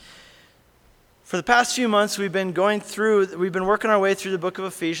For the past few months, we've been working our way through the book of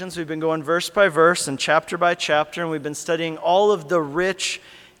Ephesians. We've been going verse by verse and chapter by chapter, and we've been studying all of the rich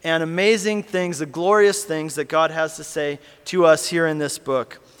and amazing things, the glorious things that God has to say to us here in this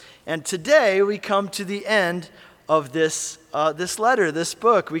book. And today, we come to the end of this letter, this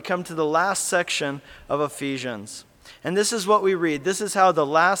book. We come to the last section of Ephesians. And this is what we read. This is how the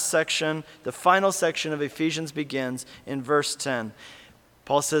last section, the final section of Ephesians begins in verse 10.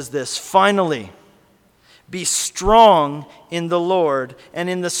 Paul says this, "Finally, be strong in the Lord and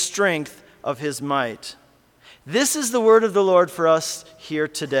in the strength of his might." This is the word of the Lord for us here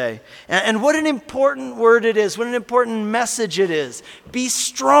today. And what an important word it is. What an important message it is. Be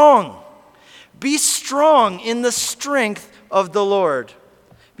strong. Be strong in the strength of the Lord.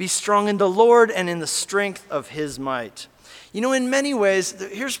 Be strong in the Lord and in the strength of his might. You know, in many ways,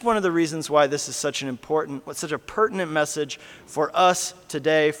 here's one of the reasons why this is such a pertinent message for us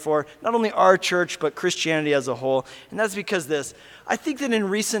today, for not only our church, but Christianity as a whole. And that's because I think that in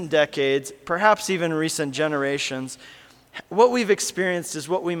recent decades, perhaps even recent generations, what we've experienced is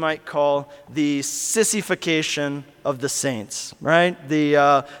what we might call the sissification of the saints, right?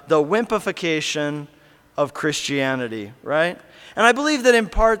 The wimpification of Christianity, right? And I believe that in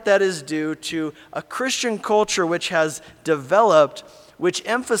part that is due to a Christian culture which has developed, which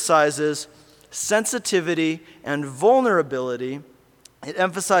emphasizes sensitivity and vulnerability. It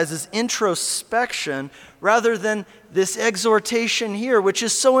emphasizes introspection rather than this exhortation here, which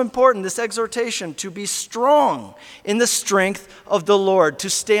is so important, this exhortation to be strong in the strength of the Lord, to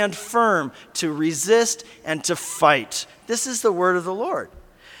stand firm, to resist, and to fight. This is the word of the Lord.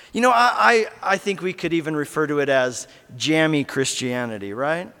 You know, I think we could even refer to it as jammy Christianity,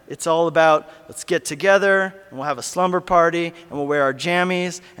 right? It's all about, let's get together, and we'll have a slumber party, and we'll wear our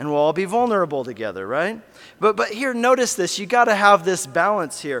jammies, and we'll all be vulnerable together, right? But here, notice this. You got to have this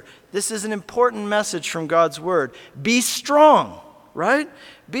balance here. This is an important message from God's word. Be strong, right?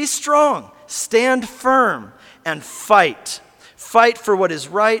 Be strong. Stand firm and fight. Fight for what is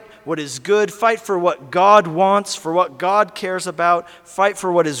right, what is good. Fight for what God wants, for what God cares about. Fight for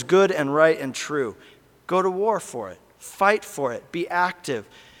what is good and right and true. Go to war for it. Fight for it. Be active.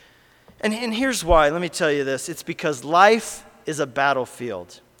 And here's why. Let me tell you this. It's because life is a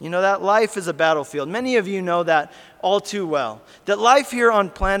battlefield. You know that? Life is a battlefield. Many of you know that all too well. That life here on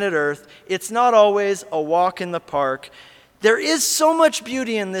planet Earth, it's not always a walk in the park. There is so much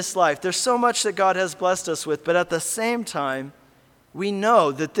beauty in this life. There's so much that God has blessed us with. But at the same time, we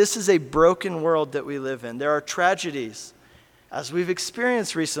know that this is a broken world that we live in. There are tragedies. As we've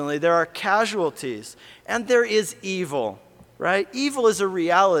experienced recently, there are casualties. And there is evil, right? Evil is a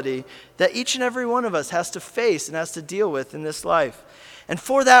reality that each and every one of us has to face and has to deal with in this life. And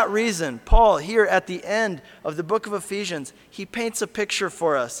for that reason, Paul, here at the end of the book of Ephesians, he paints a picture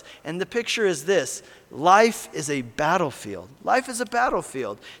for us. And the picture is this. Life is a battlefield. Life is a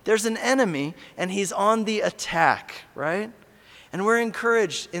battlefield. There's an enemy, and he's on the attack, right? And we're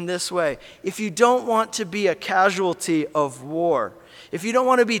encouraged in this way. If you don't want to be a casualty of war, if you don't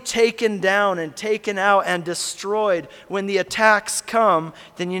want to be taken down and taken out and destroyed when the attacks come,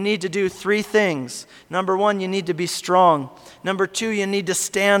 then you need to do three things. Number one, you need to be strong. Number two, you need to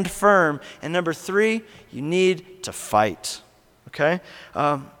stand firm. And number three, you need to fight. Okay?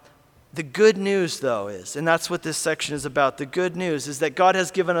 The good news, though, is, and that's what this section is about, the good news is that God has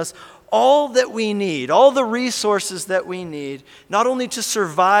given us all that we need, all the resources that we need, not only to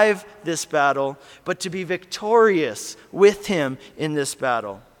survive this battle, but to be victorious with him in this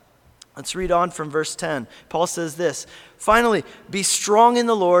battle. Let's read on from verse 10. Paul says this, "Finally, be strong in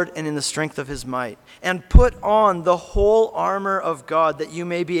the Lord and in the strength of his might, and put on the whole armor of God that you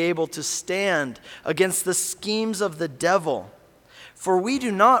may be able to stand against the schemes of the devil. For we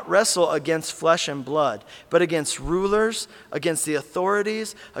do not wrestle against flesh and blood, but against rulers, against the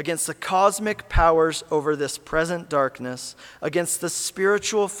authorities, against the cosmic powers over this present darkness, against the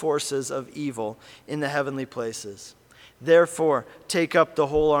spiritual forces of evil in the heavenly places. Therefore, take up the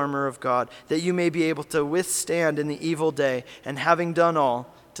whole armor of God, that you may be able to withstand in the evil day, and having done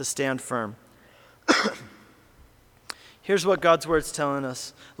all, to stand firm." Here's what God's word's telling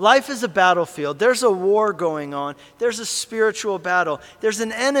us. Life is a battlefield. There's a war going on. There's a spiritual battle. There's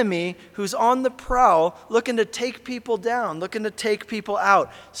an enemy who's on the prowl looking to take people down, looking to take people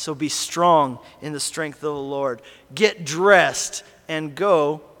out. So be strong in the strength of the Lord. Get dressed and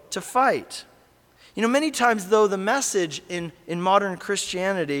go to fight. You know, many times, though, the message in modern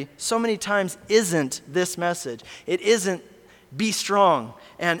Christianity, so many times isn't this message. It isn't be strong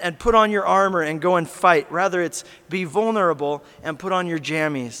and put on your armor and go and fight. Rather, it's be vulnerable and put on your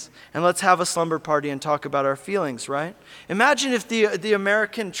jammies. And let's have a slumber party and talk about our feelings, right? Imagine if the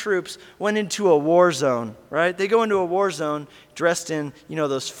American troops went into a war zone, right? They go into a war zone dressed in,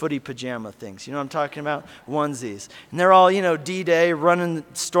 those footy pajama things. You know what I'm talking about? Onesies. And they're all, D-Day,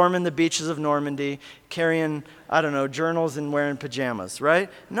 storming the beaches of Normandy, carrying, journals and wearing pajamas, right?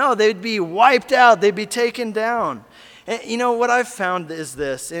 No, they'd be wiped out. They'd be taken down. And what I've found is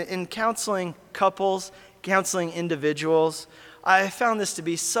this. In counseling couples, counseling individuals, I found this to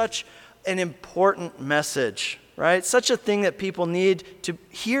be such an important message, right? Such a thing that people need to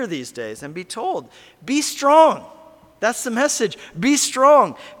hear these days and be told. Be strong. That's the message. Be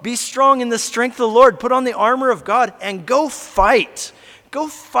strong. Be strong in the strength of the Lord. Put on the armor of God and go fight. Go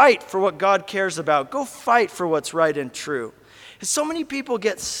fight for what God cares about. Go fight for what's right and true. So many people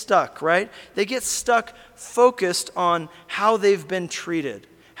get stuck, right? They get stuck focused on how they've been treated,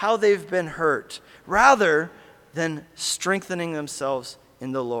 how they've been hurt, rather than strengthening themselves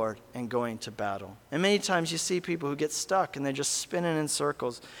in the Lord and going to battle. And many times you see people who get stuck and they're just spinning in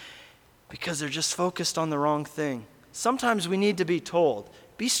circles because they're just focused on the wrong thing. Sometimes we need to be told,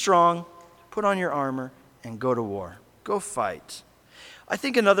 be strong, put on your armor, and go to war. Go fight. I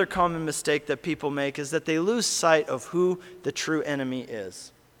think another common mistake that people make is that they lose sight of who the true enemy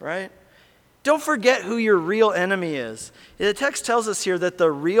is, right? Don't forget who your real enemy is. The text tells us here that the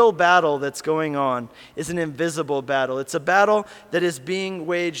real battle that's going on is an invisible battle. It's a battle that is being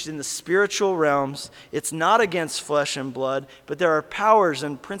waged in the spiritual realms. It's not against flesh and blood, but there are powers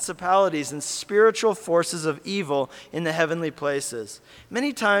and principalities and spiritual forces of evil in the heavenly places.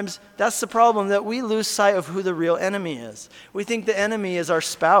 Many times, that's the problem, that we lose sight of who the real enemy is. We think the enemy is our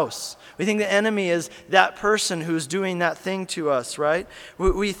spouse. We think the enemy is that person who's doing that thing to us, right?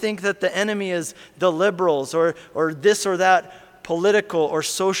 We think that the enemy is the liberals or this or that political or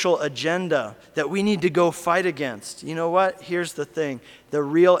social agenda that we need to go fight against. You know what? Here's the thing. The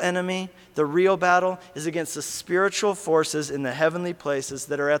real enemy, the real battle is against the spiritual forces in the heavenly places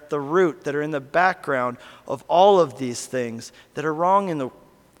that are at the root, that are in the background of all of these things that are wrong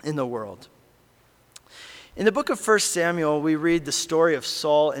in the world. In the book of 1 Samuel, we read the story of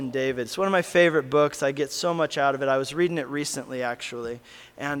Saul and David. It's one of my favorite books. I get so much out of it. I was reading it recently, actually,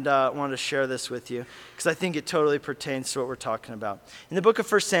 and wanted to share this with you because I think it totally pertains to what we're talking about. In the book of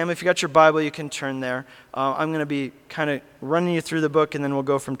 1 Samuel, if you got your Bible, you can turn there. I'm going to be kind of running you through the book, and then we'll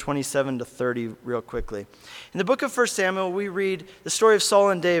go from 27 to 30 real quickly. In the book of 1 Samuel, we read the story of Saul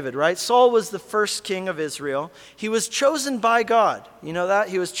and David, right? Saul was the first king of Israel. He was chosen by God. You know that?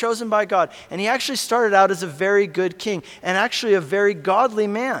 He was chosen by God. And he actually started out as a very good king and actually a very godly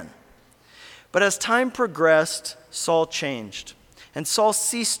man. But as time progressed, Saul changed. And Saul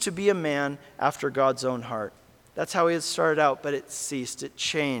ceased to be a man after God's own heart. That's how he had started out, but it ceased. It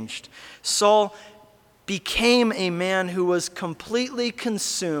changed. Saul became a man who was completely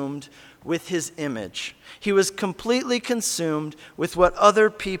consumed with his image. He was completely consumed with what other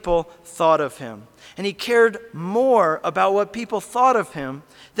people thought of him. And he cared more about what people thought of him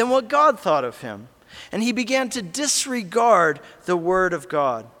than what God thought of him. And he began to disregard the word of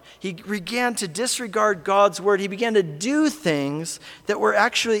God. He began to disregard God's word. He began to do things that were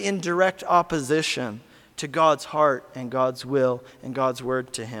actually in direct opposition to God's heart and God's will and God's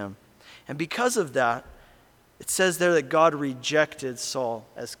word to him. And because of that, it says there that God rejected Saul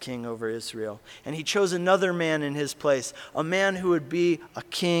as king over Israel. And he chose another man in his place, a man who would be a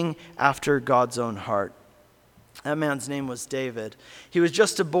king after God's own heart. That man's name was David. He was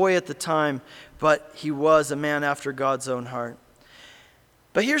just a boy at the time, but he was a man after God's own heart.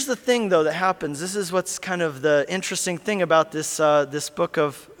 But here's the thing, though, that happens. This is what's kind of the interesting thing about this book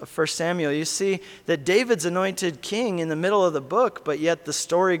of 1 Samuel. You see that David's anointed king in the middle of the book, but yet the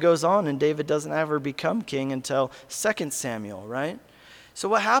story goes on and David doesn't ever become king until 2 Samuel, right? So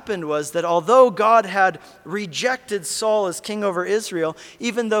what happened was that although God had rejected Saul as king over Israel,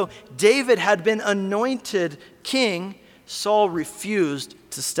 even though David had been anointed king, Saul refused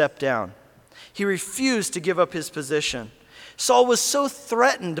to step down. He refused to give up his position. Saul was so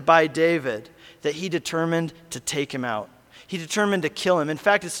threatened by David that he determined to take him out. He determined to kill him. In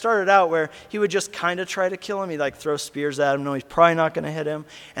fact, it started out where he would just kind of try to kill him. He'd throw spears at him. No, he's probably not going to hit him.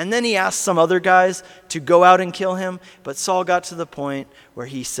 And then he asked some other guys to go out and kill him. But Saul got to the point where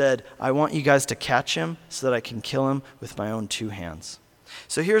he said, I want you guys to catch him so that I can kill him with my own two hands.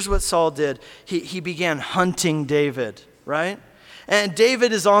 So here's what Saul did. He began hunting David, right? And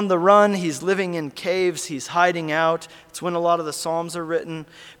David is on the run. He's living in caves. He's hiding out. It's when a lot of the Psalms are written.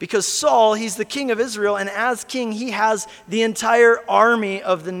 Because Saul, he's the king of Israel, and as king, he has the entire army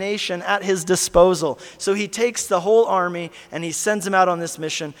of the nation at his disposal. So he takes the whole army and he sends them out on this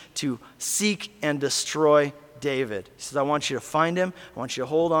mission to seek and destroy David. He says, I want you to find him. I want you to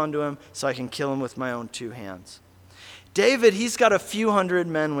hold on to him so I can kill him with my own two hands. David, he's got a few hundred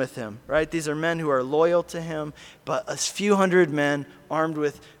men with him, right? These are men who are loyal to him, but a few hundred men armed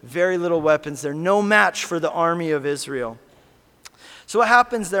with very little weapons. They're no match for the army of Israel. So what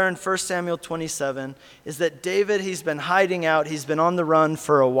happens there in 1 Samuel 27 is that David, he's been hiding out. He's been on the run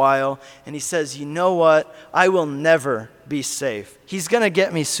for a while, and he says, you know what? I will never be safe. He's going to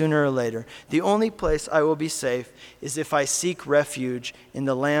get me sooner or later. The only place I will be safe is if I seek refuge in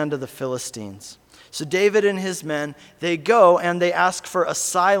the land of the Philistines. So David and his men, they go and they ask for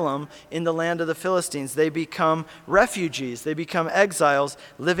asylum in the land of the Philistines. They become refugees. They become exiles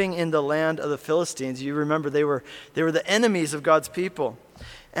living in the land of the Philistines. You remember they were the enemies of God's people.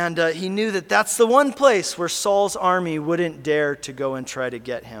 And he knew that that's the one place where Saul's army wouldn't dare to go and try to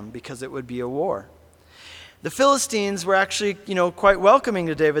get him because it would be a war. The Philistines were actually, quite welcoming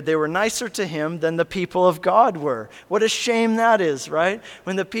to David. They were nicer to him than the people of God were. What a shame that is, right?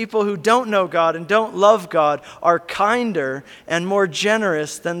 When the people who don't know God and don't love God are kinder and more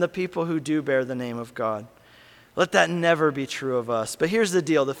generous than the people who do bear the name of God. Let that never be true of us. But here's the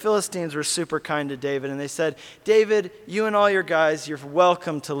deal. The Philistines were super kind to David, and they said, David, you and all your guys, you're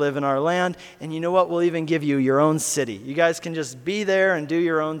welcome to live in our land, and you know what? We'll even give you your own city. You guys can just be there and do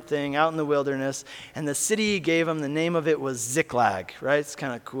your own thing out in the wilderness. And the city he gave them, the name of it was Ziklag, right? It's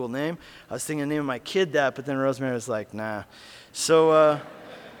kind of a cool name. I was thinking the name of my kid that, but then Rosemary was like, nah. So,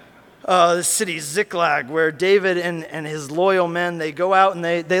 the city Ziklag, where David and his loyal men, they go out and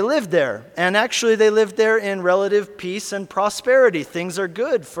they live there. And actually they live there in relative peace and prosperity. Things are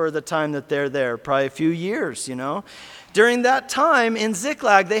good for the time that they're there, probably a few years, During that time in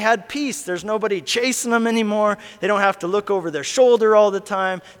Ziklag, they had peace. There's nobody chasing them anymore. They don't have to look over their shoulder all the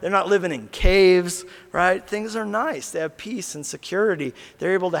time. They're not living in caves, right? Things are nice. They have peace and security.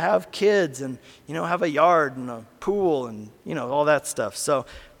 They're able to have kids and, have a yard and a pool and, all that stuff. So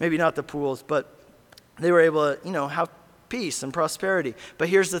maybe not the pools, but they were able to, have peace and prosperity. But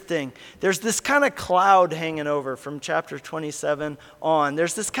here's the thing. There's this kind of cloud hanging over from chapter 27 on.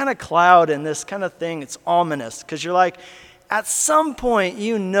 There's this kind of cloud and this kind of thing. It's ominous because you're like, at some point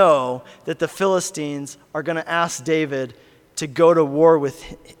that the Philistines are going to ask David to go to war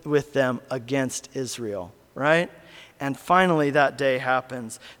with them against Israel, right? And finally that day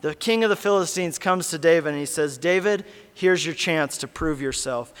happens. The king of the Philistines comes to David and he says, David, here's your chance to prove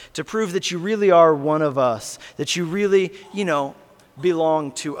yourself, to prove that you really are one of us, that you really,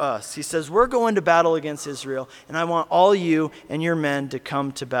 belong to us. He says, we're going to battle against Israel, and I want all you and your men to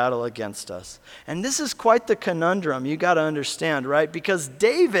come to battle against us. And this is quite the conundrum, you got to understand, right? Because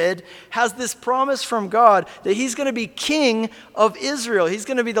David has this promise from God that he's going to be king of Israel. He's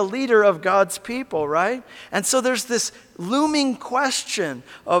going to be the leader of God's people, right? And so there's this looming question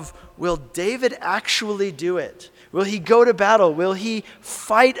of, will David actually do it? Will he go to battle? Will he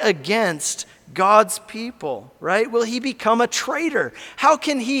fight against God's people, right? Will he become a traitor? How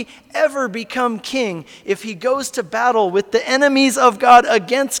can he ever become king if he goes to battle with the enemies of God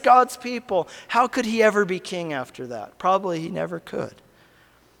against God's people? How could he ever be king after that? Probably he never could.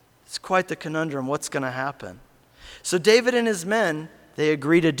 It's quite the conundrum. What's going to happen? So David and his men, they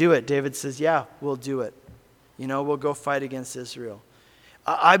agree to do it. David says, yeah, we'll do it. We'll go fight against Israel.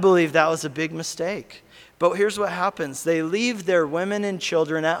 I believe that was a big mistake. But here's what happens. They leave their women and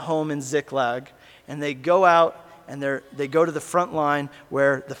children at home in Ziklag, and they go out and they go to the front line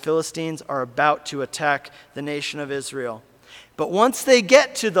where the Philistines are about to attack the nation of Israel. But once they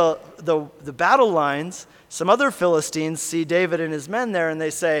get to the battle lines, some other Philistines see David and his men there, and they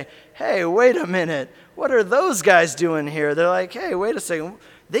say, hey, wait a minute. What are those guys doing here? They're like, hey, wait a second.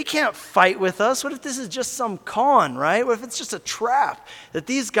 They can't fight with us. What if this is just some con, right? What if it's just a trap? That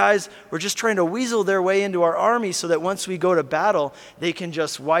these guys were just trying to weasel their way into our army so that once we go to battle, they can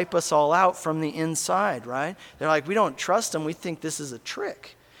just wipe us all out from the inside, right? They're like, we don't trust them. We think this is a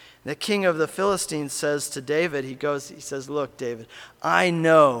trick. The king of the Philistines says to David, he says, look, David, I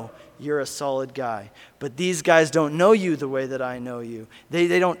know you're a solid guy, but these guys don't know you the way that I know you.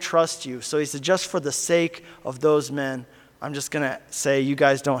 They don't trust you. So he said, just for the sake of those men, I'm just going to say you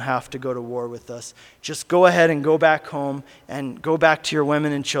guys don't have to go to war with us. Just go ahead and go back home and go back to your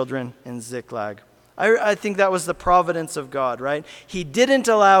women and children in Ziklag. I think that was the providence of God, right? He didn't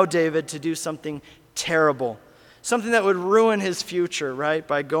allow David to do something terrible something that would ruin his future, right,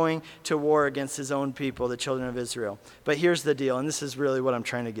 by going to war against his own people, the children of Israel. But here's the deal, and this is really what I'm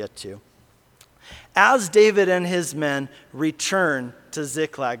trying to get to. As David and his men return to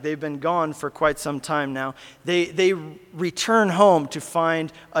Ziklag, they've been gone for quite some time now, they return home to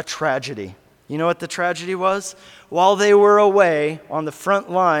find a tragedy. You know what the tragedy was? While they were away on the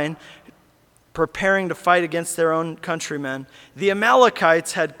front line, preparing to fight against their own countrymen, the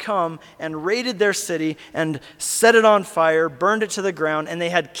Amalekites had come and raided their city and set it on fire, burned it to the ground, and they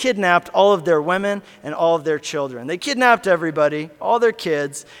had kidnapped all of their women and all of their children. They kidnapped everybody, all their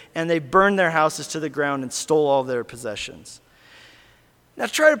kids, and they burned their houses to the ground and stole all their possessions. Now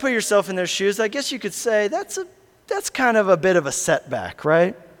try to put yourself in their shoes. I guess you could say that's kind of a bit of a setback,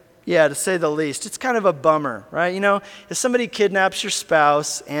 right? Yeah, to say the least. It's kind of a bummer, right? You know, if somebody kidnaps your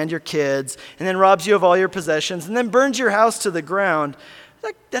spouse and your kids and then robs you of all your possessions and then burns your house to the ground,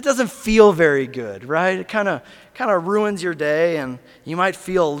 that doesn't feel very good, right? It kind of ruins your day, and you might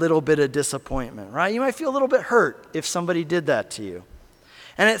feel a little bit of disappointment, right? You might feel a little bit hurt if somebody did that to you.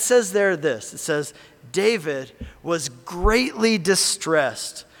 And it says there this. It says, David was greatly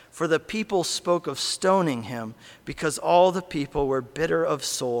distressed, for the people spoke of stoning him, because all the people were bitter of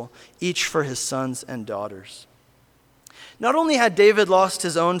soul, each for his sons and daughters. Not only had David lost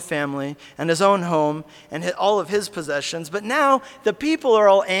his own family and his own home and all of his possessions, but now the people are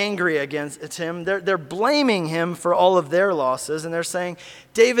all angry against him. They're blaming him for all of their losses, and they're saying,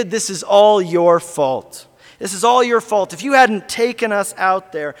 David, this is all your fault. This is all your fault. If you hadn't taken us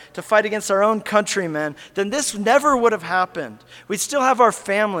out there to fight against our own countrymen, then this never would have happened. We'd still have our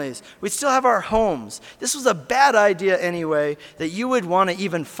families. We'd still have our homes. This was a bad idea anyway, that you would want to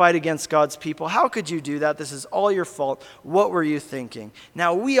even fight against God's people. How could you do that? This is all your fault. What were you thinking?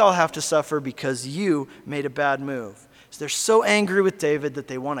 Now we all have to suffer because you made a bad move. So they're so angry with David that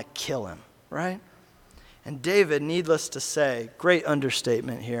they want to kill him, right? And David, needless to say, great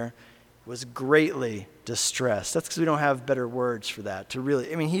understatement here, was greatly distressed. That's because we don't have better words for that.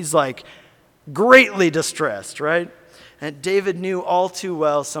 He's like greatly distressed, right? And David knew all too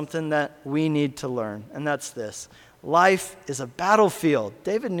well something that we need to learn, and that's this. Life is a battlefield.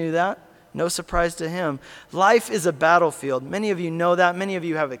 David knew that. No surprise to him. Life is a battlefield. Many of you know that. Many of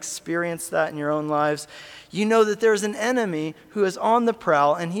you have experienced that in your own lives. You know that there's an enemy who is on the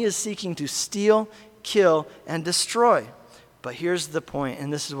prowl, and he is seeking to steal, kill, and destroy. But here's the point,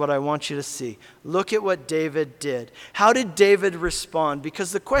 and this is what I want you to see. Look at what David did. How did David respond?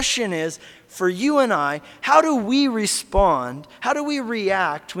 Because the question is, for you and I, how do we respond? How do we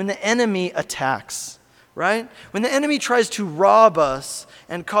react when the enemy attacks, right? When the enemy tries to rob us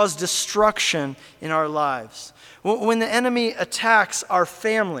and cause destruction in our lives. When the enemy attacks our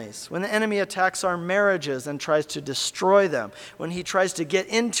families, when the enemy attacks our marriages and tries to destroy them, when he tries to get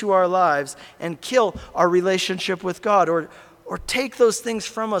into our lives and kill our relationship with God, or take those things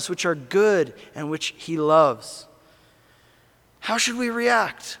from us which are good and which he loves. How should we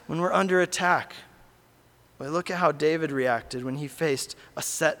react when we're under attack? Well, look at how David reacted when he faced a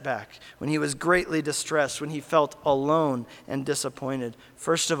setback, when he was greatly distressed, when he felt alone and disappointed.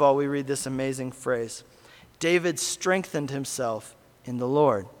 First of all, we read this amazing phrase. David strengthened himself in the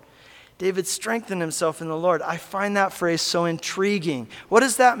Lord. David strengthened himself in the Lord. I find that phrase so intriguing. What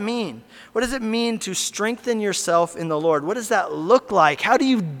does that mean? What does it mean to strengthen yourself in the Lord? What does that look like? How do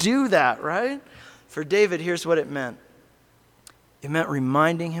you do that, right? For David, here's what it meant. It meant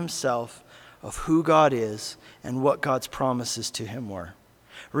reminding himself of who God is and what God's promises to him were.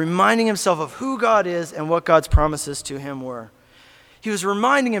 Reminding himself of who God is and what God's promises to him were. He was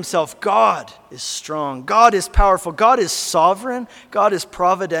reminding himself, God is strong, God is powerful, God is sovereign, God is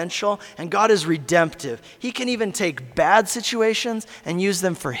providential, and God is redemptive. He can even take bad situations and use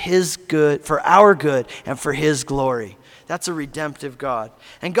them for his good, for our good, and for his glory. That's a redemptive God.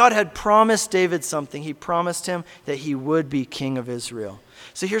 And God had promised David something. He promised him that he would be king of Israel.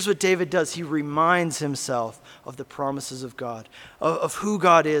 So here's what David does. He reminds himself of the promises of God, of who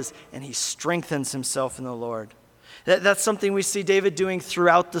God is, and he strengthens himself in the Lord. That's something we see David doing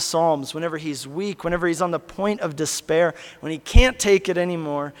throughout the Psalms. Whenever he's weak, whenever he's on the point of despair, when he can't take it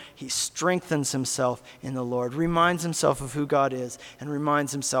anymore, he strengthens himself in the Lord, reminds himself of who God is, and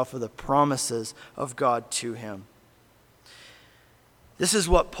reminds himself of the promises of God to him. This is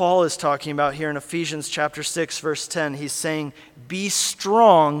what Paul is talking about here in Ephesians chapter 6, verse 10. He's saying, be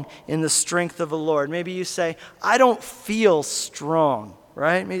strong in the strength of the Lord. Maybe you say, I don't feel strong.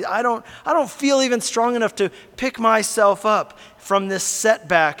 Right? Maybe I don't feel even strong enough to pick myself up from this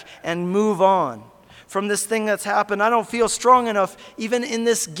setback and move on. From this thing that's happened, I don't feel strong enough even in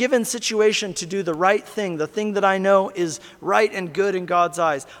this given situation to do the right thing, the thing that I know is right and good in God's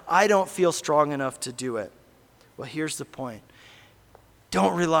eyes. I don't feel strong enough to do it. Well, here's the point.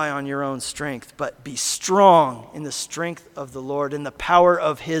 Don't rely on your own strength, but be strong in the strength of the Lord, in the power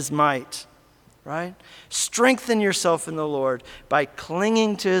of his might, right? Strengthen yourself in the Lord by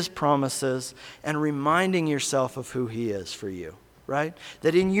clinging to his promises and reminding yourself of who he is for you, right?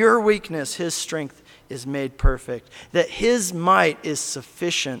 That in your weakness, his strength is made perfect, that his might is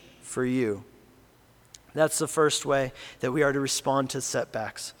sufficient for you. That's the first way that we are to respond to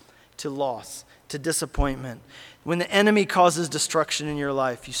setbacks, to loss, to disappointment. When the enemy causes destruction in your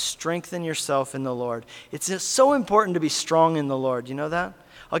life, you strengthen yourself in the Lord. It's just so important to be strong in the Lord. You know that?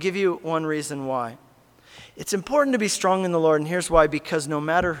 I'll give you one reason why. It's important to be strong in the Lord, and here's why. Because no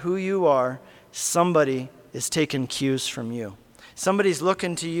matter who you are, somebody is taking cues from you. Somebody's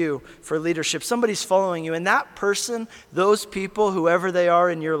looking to you for leadership. Somebody's following you. And that person, those people, whoever they are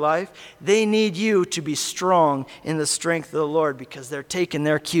in your life, they need you to be strong in the strength of the Lord because they're taking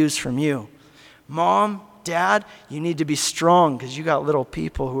their cues from you. Mom, Dad, you need to be strong because you got little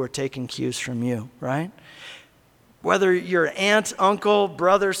people who are taking cues from you, right? Whether you're aunt, uncle,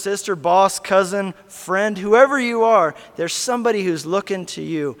 brother, sister, boss, cousin, friend, whoever you are, there's somebody who's looking to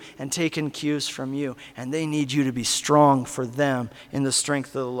you and taking cues from you, and they need you to be strong for them in the strength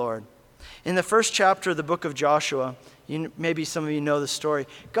of the Lord. In the first chapter of the book of Joshua, maybe some of you know the story,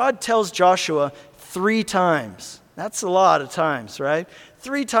 God tells Joshua 3 times. That's a lot of times, right?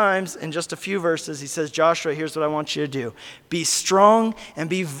 3 times in just a few verses, he says, Joshua, here's what I want you to do. Be strong and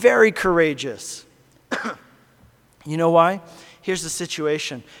be very courageous. You know why? Here's the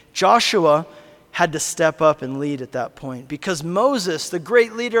situation. Joshua had to step up and lead at that point because Moses, the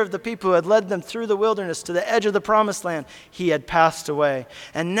great leader of the people who had led them through the wilderness to the edge of the promised land, he had passed away.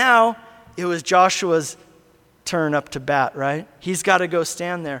 And now it was Joshua's turn up to bat, right? He's got to go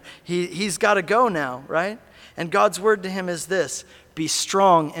stand there. He's got to go now, right? And God's word to him is this: be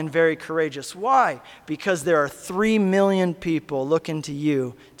strong and very courageous. Why? Because there are 3 million people looking to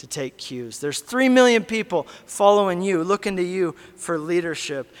you to take cues. There's 3 million people following you, looking to you for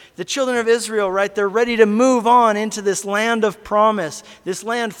leadership. The children of Israel, right, they're ready to move on into this land of promise, this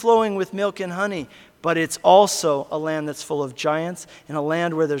land flowing with milk and honey. But it's also a land that's full of giants and a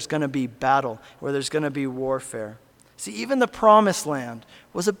land where there's going to be battle, where there's going to be warfare. See, even the promised land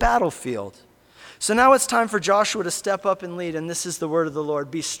was a battlefield. So now it's time for Joshua to step up and lead, and this is the word of the Lord.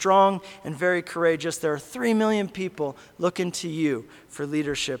 Be strong and very courageous. There are 3 million people looking to you for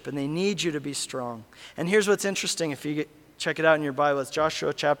leadership, and they need you to be strong. And here's what's interesting. If you check it out in your Bible, it's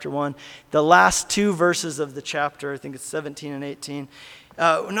Joshua chapter 1. The last 2 verses of the chapter, I think it's 17 and 18.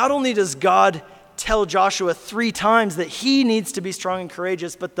 Not only does God tell Joshua 3 times that he needs to be strong and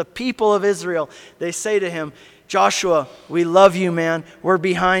courageous, but the people of Israel, they say to him, Joshua, we love you, man. We're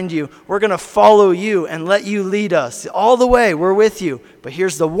behind you. We're going to follow you and let you lead us all the way. We're with you. But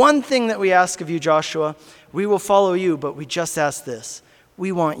here's the one thing that we ask of you, Joshua. We will follow you, but we just ask this.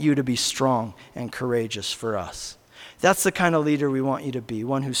 We want you to be strong and courageous for us. That's the kind of leader we want you to be,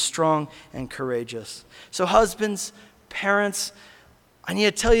 one who's strong and courageous. So husbands, parents, I need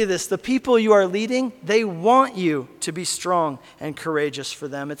to tell you this. The people you are leading, they want you to be strong and courageous for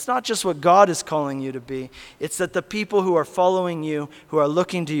them. It's not just what God is calling you to be. It's that the people who are following you, who are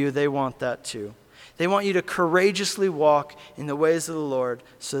looking to you, they want that too. They want you to courageously walk in the ways of the Lord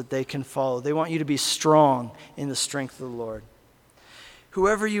so that they can follow. They want you to be strong in the strength of the Lord.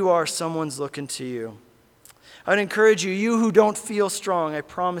 Whoever you are, someone's looking to you. I would encourage you, you who don't feel strong, I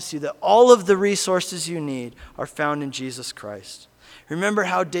promise you that all of the resources you need are found in Jesus Christ. Remember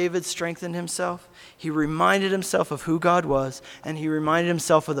how David strengthened himself? He reminded himself of who God was, and he reminded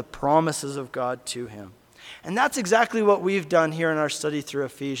himself of the promises of God to him. And that's exactly what we've done here in our study through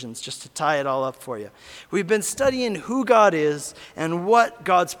Ephesians, just to tie it all up for you. We've been studying who God is and what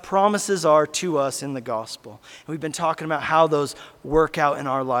God's promises are to us in the gospel. And we've been talking about how those work out in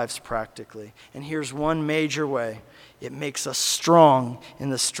our lives practically. And here's one major way. It makes us strong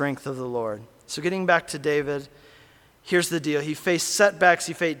in the strength of the Lord. So getting back to David, here's the deal. He faced setbacks,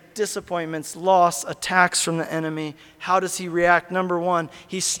 he faced disappointments, loss, attacks from the enemy. How does he react? Number 1,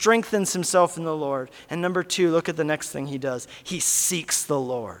 he strengthens himself in the Lord. And number 2, look at the next thing he does. He seeks the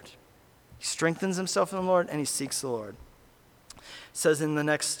Lord. He strengthens himself in the Lord and he seeks the Lord. It says in the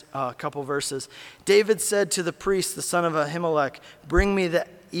next couple verses, David said to the priest, the son of Ahimelech, bring me the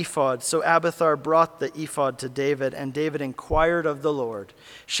ephod. So Abiathar brought the ephod to David, and David inquired of the Lord,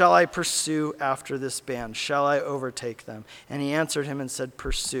 shall I pursue after this band? Shall I overtake them? And he answered him and said,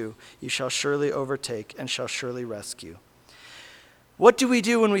 pursue. You shall surely overtake and shall surely rescue. What do we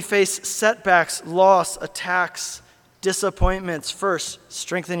do when we face setbacks, loss, attacks, Disappointments, first,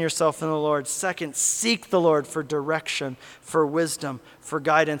 strengthen yourself in the Lord. Second, seek the Lord for direction, for wisdom, for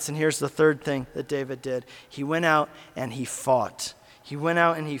guidance. And here's the third thing that David did. He went out and he fought. He went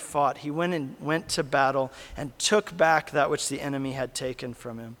out and he fought. He went to battle and took back that which the enemy had taken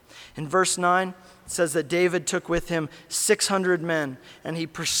from him. In verse 9, it says that David took with him 600 men, and he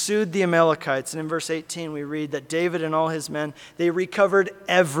pursued the Amalekites. And in verse 18, we read that David and all his men, they recovered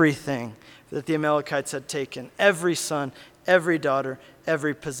everything that the Amalekites had taken, every son, every daughter,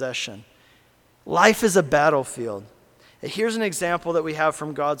 every possession. Life is a battlefield. Here's an example that we have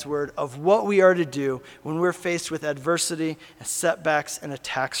from God's word of what we are to do when we're faced with adversity and setbacks and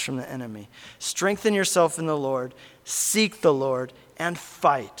attacks from the enemy. Strengthen yourself in the Lord, seek the Lord, and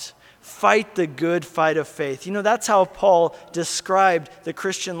fight. Fight the good fight of faith. You know, that's how Paul described the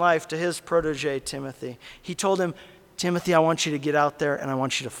Christian life to his protege, Timothy. He told him, Timothy, I want you to get out there and I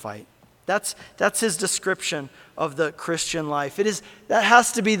want you to fight. That's his description of the Christian life. That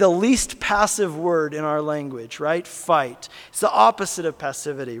has to be the least passive word in our language, right? Fight. It's the opposite of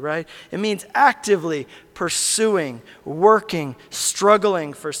passivity, right? It means actively pursuing, working,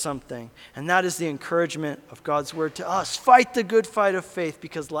 struggling for something. And that is the encouragement of God's word to us. Fight the good fight of faith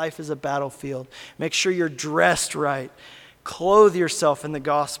because life is a battlefield. Make sure you're dressed right. Clothe yourself in the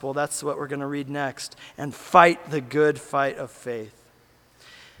gospel. That's what we're going to read next. And fight the good fight of faith.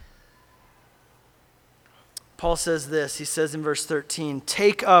 Paul says this, he says in verse 13,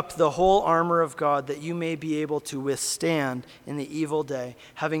 take up the whole armor of God that you may be able to withstand in the evil day,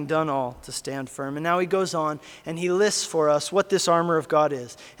 having done all to stand firm. And now he goes on and he lists for us what this armor of God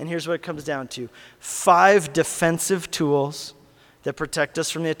is. And here's what it comes down to. 5 defensive tools that protect us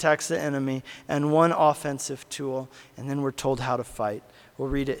from the attacks of the enemy and 1 offensive tool. And then we're told how to fight. We'll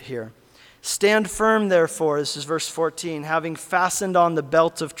read it here. Stand firm, therefore, this is verse 14, having fastened on the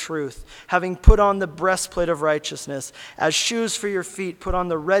belt of truth, having put on the breastplate of righteousness, as shoes for your feet, put on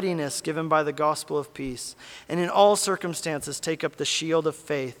the readiness given by the gospel of peace. And in all circumstances, take up the shield of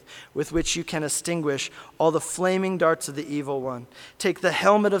faith, with which you can extinguish all the flaming darts of the evil one. Take the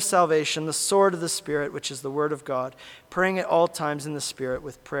helmet of salvation, the sword of the Spirit, which is the word of God, praying at all times in the Spirit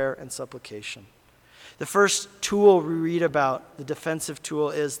with prayer and supplication. The first tool we read about, the defensive tool,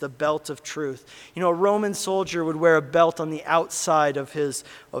 is the belt of truth. You know, a Roman soldier would wear a belt on the outside of his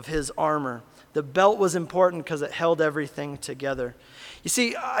armor. The belt was important because it held everything together. You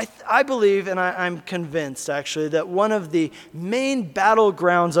see, I believe, and I'm convinced actually, that one of the main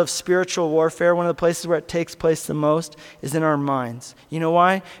battlegrounds of spiritual warfare, one of the places where it takes place the most, is in our minds. You know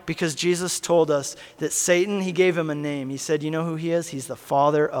why? Because Jesus told us that Satan, he gave him a name. He said, you know who he is? He's the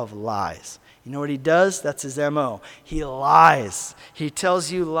father of lies. You know what he does? That's his MO. He lies. He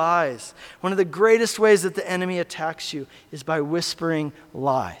tells you lies. One of the greatest ways that the enemy attacks you is by whispering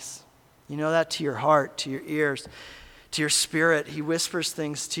lies. You know that? To your heart, to your ears, to your spirit. He whispers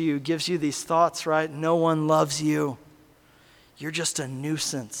things to you, gives you these thoughts, right? No one loves you. You're just a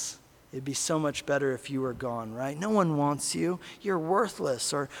nuisance. It'd be so much better if you were gone, right? No one wants you. You're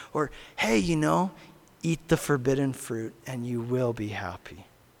worthless. Or hey, you know, eat the forbidden fruit and you will be happy.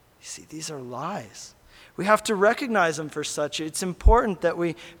 You see, these are lies. We have to recognize them for such. It's important that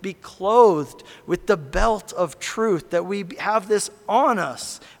we be clothed with the belt of truth, that we have this on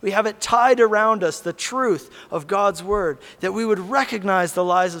us. We have it tied around us, the truth of God's word, that we would recognize the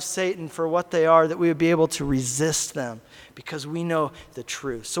lies of Satan for what they are, that we would be able to resist them because we know the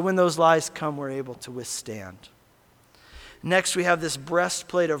truth. So when those lies come, we're able to withstand. Next, we have this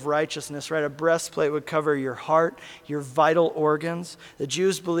breastplate of righteousness, right? A breastplate would cover your heart, your vital organs. The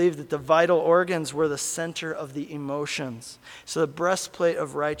Jews believed that the vital organs were the center of the emotions. So the breastplate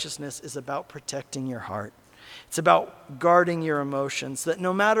of righteousness is about protecting your heart. It's about guarding your emotions, that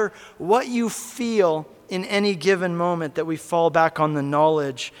no matter what you feel in any given moment, that we fall back on the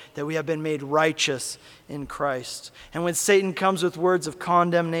knowledge that we have been made righteous in Christ. And when Satan comes with words of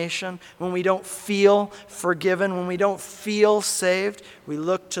condemnation, when we don't feel forgiven, when we don't feel saved, we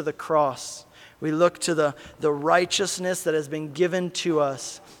look to the cross. We look to the righteousness that has been given to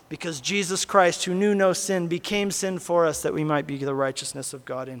us because Jesus Christ, who knew no sin, became sin for us that we might be the righteousness of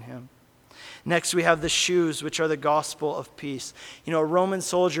God in him. Next, we have the shoes, which are the gospel of peace. You know, a Roman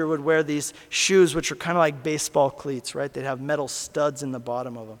soldier would wear these shoes, which are kind of like baseball cleats, right? They'd have metal studs in the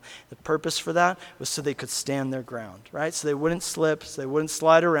bottom of them. The purpose for that was so they could stand their ground, right? So they wouldn't slip, so they wouldn't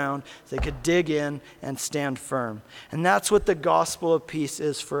slide around, so they could dig in and stand firm. And that's what the gospel of peace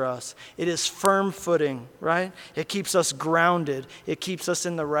is for us. It is firm footing, right? It keeps us grounded. It keeps us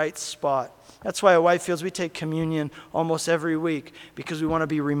in the right spot. That's why at Whitefields we take communion almost every week, because we want to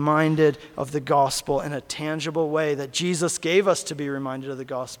be reminded of the gospel in a tangible way that Jesus gave us to be reminded of the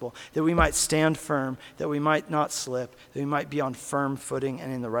gospel, that we might stand firm, that we might not slip, that we might be on firm footing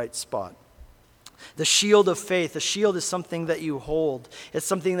and in the right spot. The shield of faith. The shield is something that you hold. It's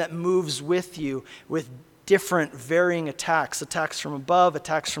something that moves with you with different varying attacks from above,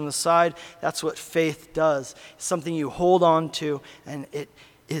 attacks from the side. That's what faith does. It's something you hold on to, and it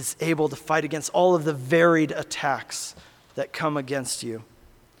is able to fight against all of the varied attacks that come against you.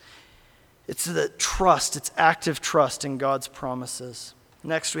 It's the trust, it's active trust in God's promises.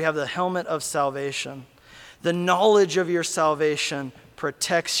 Next, we have the helmet of salvation. The knowledge of your salvation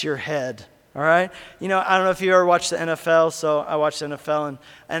protects your head. All right? I don't know if you ever watched the NFL, so I watched the NFL,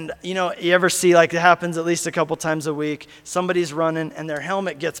 and you ever see, like, it happens at least a couple times a week, somebody's running and their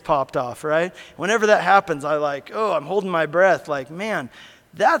helmet gets popped off, right? Whenever that happens, I'm holding my breath, like, man,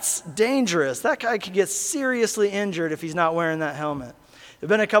 that's dangerous. That guy could get seriously injured if he's not wearing that helmet. There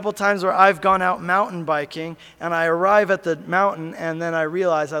have been a couple times where I've gone out mountain biking, and I arrive at the mountain, and then I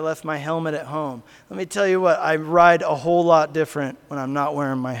realize I left my helmet at home. Let me tell you what, I ride a whole lot different when I'm not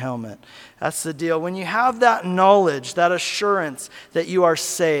wearing my helmet. That's the deal. When you have that knowledge, that assurance that you are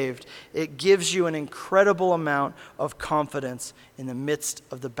saved, it gives you an incredible amount of confidence in the midst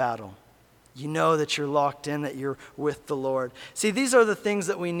of the battle. You know that you're locked in, that you're with the Lord. See, these are the things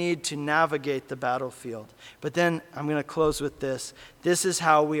that we need to navigate the battlefield. But then I'm going to close with this. This is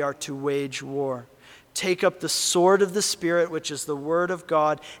how we are to wage war. Take up the sword of the Spirit, which is the word of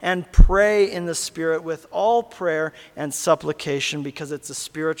God, and pray in the Spirit with all prayer and supplication, because it's a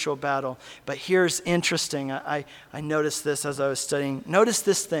spiritual battle. But here's interesting. I noticed this as I was studying. Notice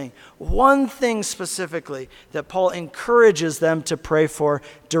this thing. One thing specifically that Paul encourages them to pray for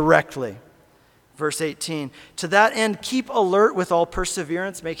directly. Verse 18, to that end, keep alert with all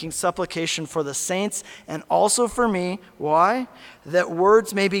perseverance, making supplication for the saints and also for me. Why? That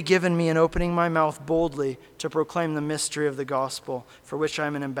words may be given me in opening my mouth boldly to proclaim the mystery of the gospel, for which I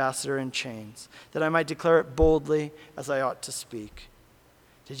am an ambassador in chains, that I might declare it boldly as I ought to speak.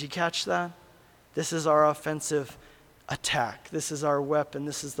 Did you catch that? This is our offensive attack. This is our weapon.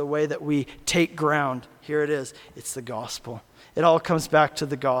 This is the way that we take ground. Here it is. It's the gospel. It all comes back to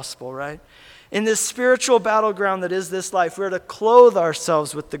the gospel, right? In this spiritual battleground that is this life, we are to clothe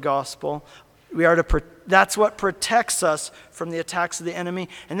ourselves with the gospel. That's what protects us from the attacks of the enemy.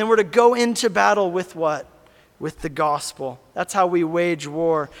 And then we're to go into battle with what? With the gospel. That's how we wage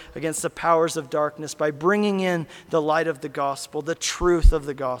war against the powers of darkness, by bringing in the light of the gospel, the truth of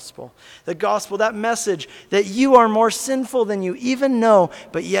the gospel. The gospel, that message that you are more sinful than you even know,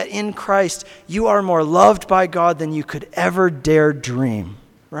 but yet in Christ you are more loved by God than you could ever dare dream.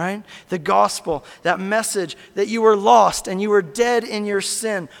 Right? The gospel, that message that you were lost and you were dead in your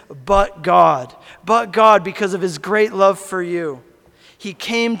sin, but God, because of his great love for you, he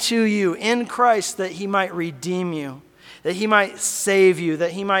came to you in Christ that he might redeem you, that he might save you,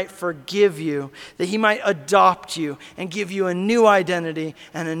 that he might forgive you, that he might adopt you and give you a new identity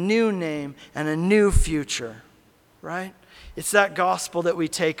and a new name and a new future. Right? It's that gospel that we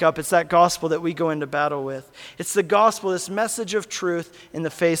take up. It's that gospel that we go into battle with. It's the gospel, this message of truth in the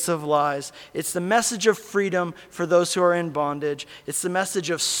face of lies. It's the message of freedom for those who are in bondage. It's the message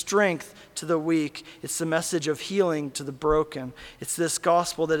of strength to the weak. It's the message of healing to the broken. It's this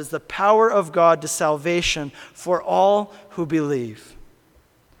gospel that is the power of God to salvation for all who believe.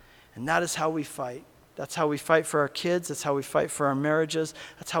 And that is how we fight. That's how we fight for our kids. That's how we fight for our marriages.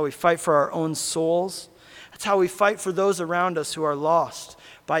 That's how we fight for our own souls. That's how we fight for those around us who are lost,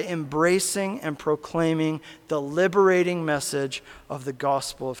 by embracing and proclaiming the liberating message of the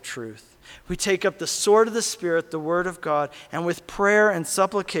gospel of truth. We take up the sword of the Spirit, the word of God, and with prayer and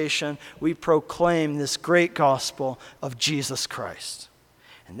supplication, we proclaim this great gospel of Jesus Christ.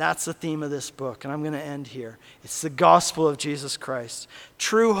 And that's the theme of this book, and I'm going to end here. It's the gospel of Jesus Christ.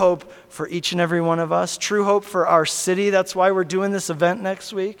 True hope for each and every one of us. True hope for our city. That's why we're doing this event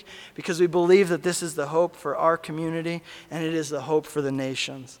next week, because we believe that this is the hope for our community, and it is the hope for the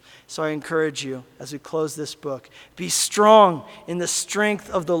nations. So I encourage you, as we close this book, be strong in the strength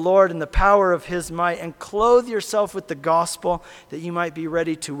of the Lord and the power of his might, and clothe yourself with the gospel, that you might be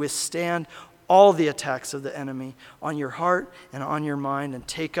ready to withstand all the attacks of the enemy on your heart and on your mind, and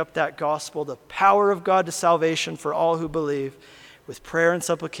take up that gospel, the power of God to salvation for all who believe, with prayer and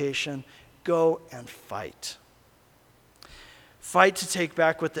supplication. Go and fight. Fight to take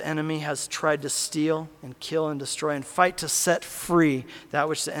back what the enemy has tried to steal and kill and destroy, and fight to set free that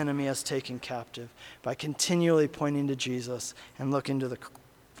which the enemy has taken captive, by continually pointing to Jesus and looking to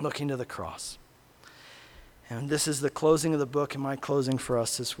the cross. And this is the closing of the book, and my closing for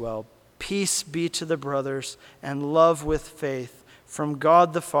us as well. Peace be to the brothers, and love with faith from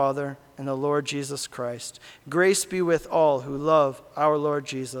God the Father and the Lord Jesus Christ. Grace be with all who love our Lord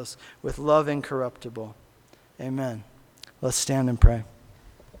Jesus with love incorruptible. Amen. Let's stand and pray.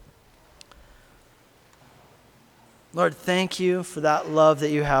 Lord, thank you for that love that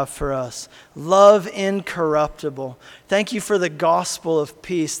you have for us. Love incorruptible. Thank you for the gospel of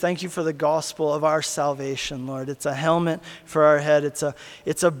peace. Thank you for the gospel of our salvation, Lord. It's a helmet for our head.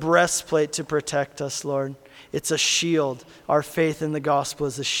 It's a breastplate to protect us, Lord. It's a shield. Our faith in the gospel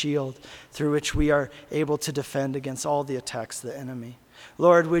is a shield through which we are able to defend against all the attacks of the enemy.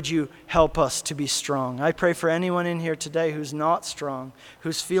 Lord, would you help us to be strong? I pray for anyone in here today who's not strong,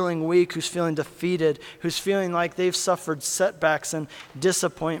 who's feeling weak, who's feeling defeated, who's feeling like they've suffered setbacks and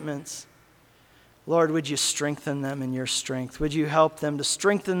disappointments. Lord, would you strengthen them in your strength? Would you help them to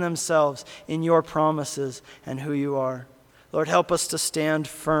strengthen themselves in your promises and who you are? Lord, help us to stand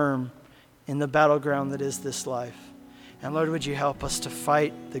firm in the battleground that is this life. And Lord, would you help us to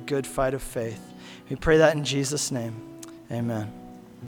fight the good fight of faith? We pray that in Jesus' name. Amen.